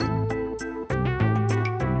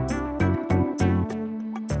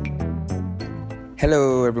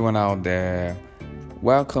Hello, everyone out there.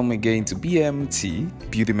 Welcome again to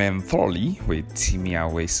BMT, Beauty Mentally, with Timmy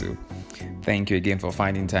Awesu. Thank you again for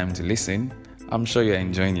finding time to listen. I'm sure you're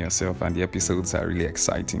enjoying yourself and the episodes are really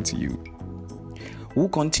exciting to you. We'll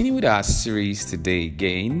continue with our series today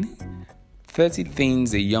again. 30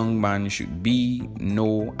 things a young man should be,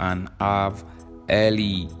 know, and have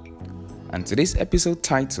early. And today's episode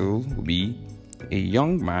title will be A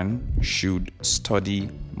Young Man Should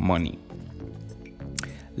Study Money.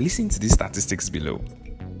 Listen to these statistics below.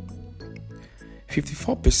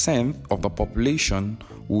 54% of the population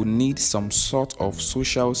will need some sort of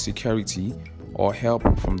social security or help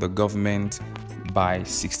from the government by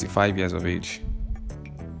 65 years of age.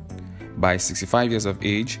 By 65 years of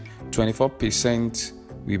age, 24%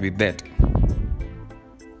 will be dead.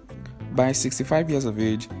 By 65 years of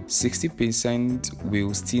age, 60%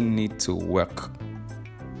 will still need to work.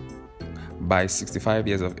 By 65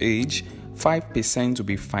 years of age, 5% will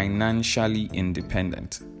be financially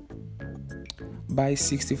independent. By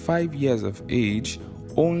 65 years of age,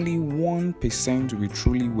 only 1% will be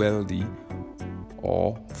truly wealthy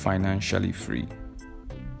or financially free.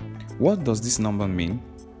 What does this number mean?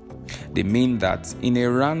 They mean that in a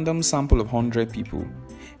random sample of 100 people,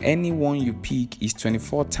 anyone you pick is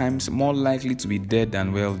 24 times more likely to be dead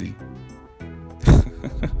than wealthy.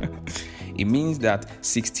 It means that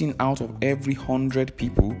 16 out of every 100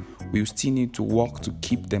 people will still need to work to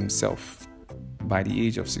keep themselves by the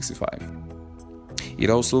age of 65. It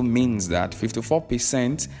also means that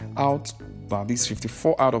 54% these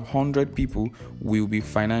 54 out of 100 people will be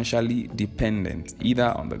financially dependent,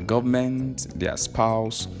 either on the government, their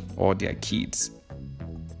spouse, or their kids.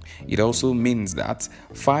 It also means that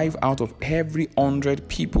 5 out of every 100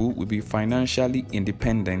 people will be financially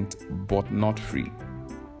independent but not free.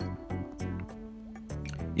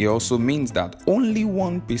 It also means that only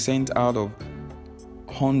 1% out of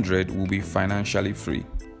 100 will be financially free.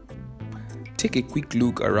 Take a quick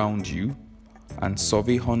look around you and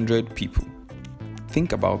survey 100 people.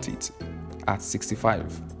 Think about it. At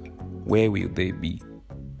 65, where will they be?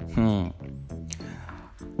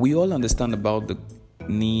 We all understand about the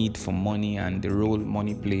need for money and the role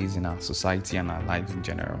money plays in our society and our lives in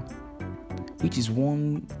general, which is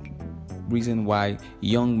one reason why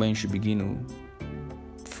young men should begin to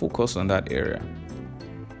focus on that area.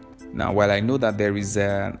 Now, while I know that there is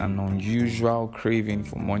an unusual craving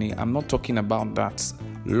for money, I'm not talking about that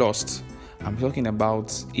lust. I'm talking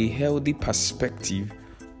about a healthy perspective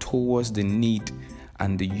towards the need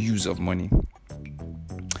and the use of money.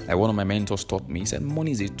 Like one of my mentors taught me, he said, money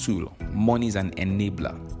is a tool, money is an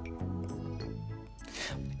enabler.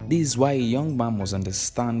 This is why a young man must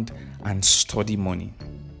understand and study money.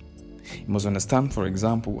 He must understand, for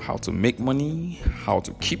example, how to make money, how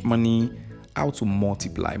to keep money, how to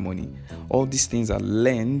multiply money. All these things are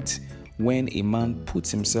learned when a man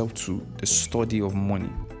puts himself to the study of money.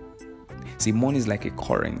 See, money is like a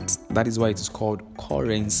current. That is why it is called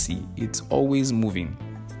currency. It's always moving.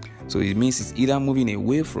 So it means it's either moving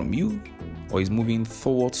away from you or it's moving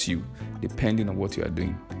towards you, depending on what you are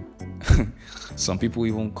doing. Some people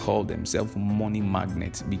even call themselves money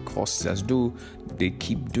magnets because it's as though they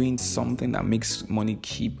keep doing something that makes money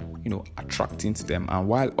keep, attracting to them. And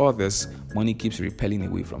while others, money keeps repelling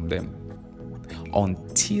away from them.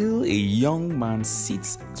 Until a young man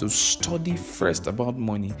sits to study first about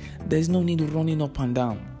money, there's no need running up and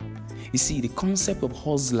down. You see, the concept of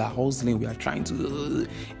hustling, we are trying to,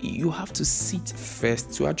 you have to sit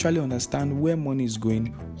first to actually understand where money is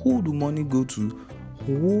going, who do money go to,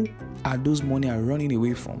 who are those money are running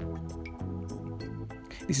away from.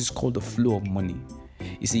 This is called the flow of money.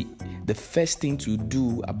 You see, the first thing to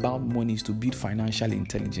do about money is to build financial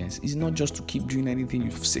intelligence. It's not just to keep doing anything you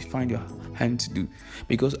find your hand to do.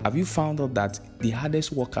 Because have you found out that the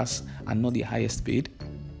hardest workers are not the highest paid?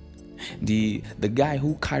 The guy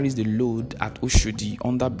who carries the load at Oshodi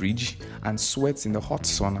under bridge and sweats in the hot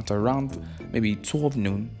sun at around maybe 12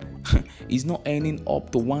 noon is not earning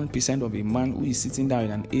up to 1% of a man who is sitting down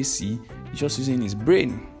in an AC just using his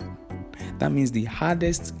brain. That means the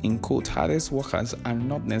hardest workers are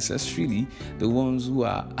not necessarily the ones who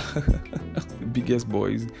are the biggest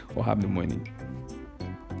boys or have the money.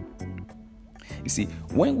 You see,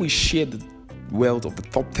 when we share the wealth of the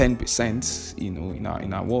top 10%,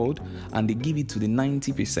 in our world, and they give it to the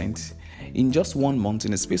 90%, in just 1 month,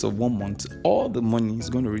 in the space of 1 month, all the money is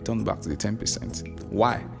going to return back to the 10%.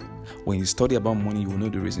 Why? When you study about money, you will know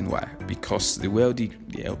the reason why. Because the wealthy,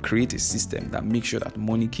 they'll create a system that makes sure that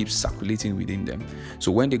money keeps circulating within them.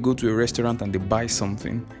 So when they go to a restaurant and they buy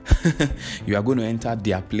something, you are going to enter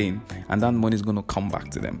their plane, and that money is going to come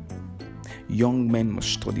back to them. Young men must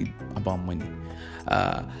study about money.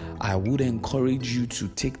 I would encourage you to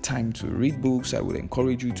take time to read books. I would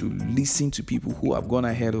encourage you to listen to people who have gone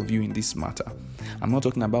ahead of you in this matter. I'm not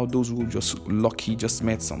talking about those who just lucky, just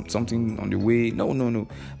met something on the way. No.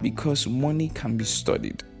 Because money can be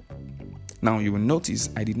studied. Now you will notice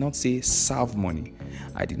I did not say serve money.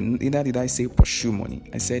 Neither did I say pursue money.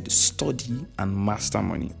 I said study and master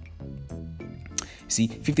money. See,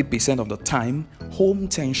 50% of the time, home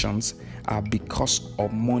tensions are because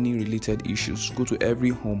of money-related issues. Go to every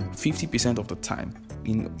home, 50% of the time.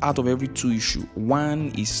 Out of every 2 issues,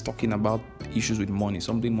 1 is talking about issues with money,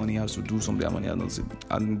 something money has to do, something that money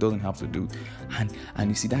doesn't have to do. And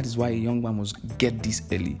you see, that is why a young man must get this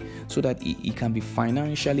early, so that he can be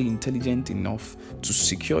financially intelligent enough to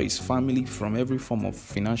secure his family from every form of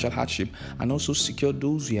financial hardship, and also secure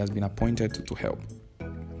those he has been appointed to help.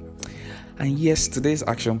 And yes, today's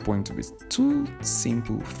action point will be 2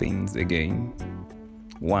 simple things again.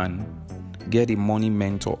 1, get a money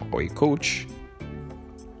mentor or a coach.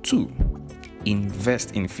 2,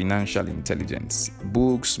 invest in financial intelligence.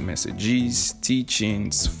 Books, messages,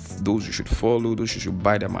 teachings, those you should follow, those you should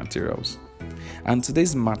buy the materials. And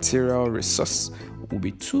today's material resource will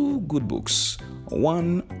be 2 good books.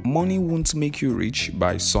 1, Money Won't Make You Rich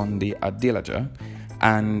by Sunday Adelaja,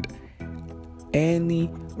 and any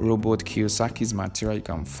Robert Kiyosaki's material you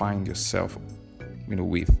can find yourself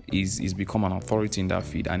with is become an authority in that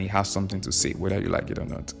field, and he has something to say whether you like it or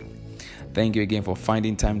not. Thank you again for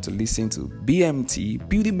finding time to listen to BMT,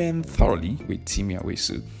 Building Men Thoroughly with Timi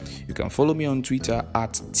Awesu. You can follow me on Twitter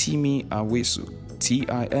at Timi Awesu,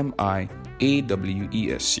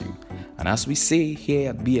 TIMIAWESU. And as we say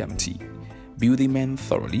here at BMT, Building Men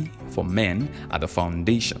Thoroughly, for men are the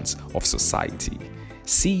foundations of society.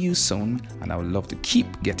 See you soon, and I would love to keep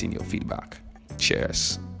getting your feedback.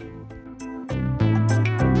 Cheers.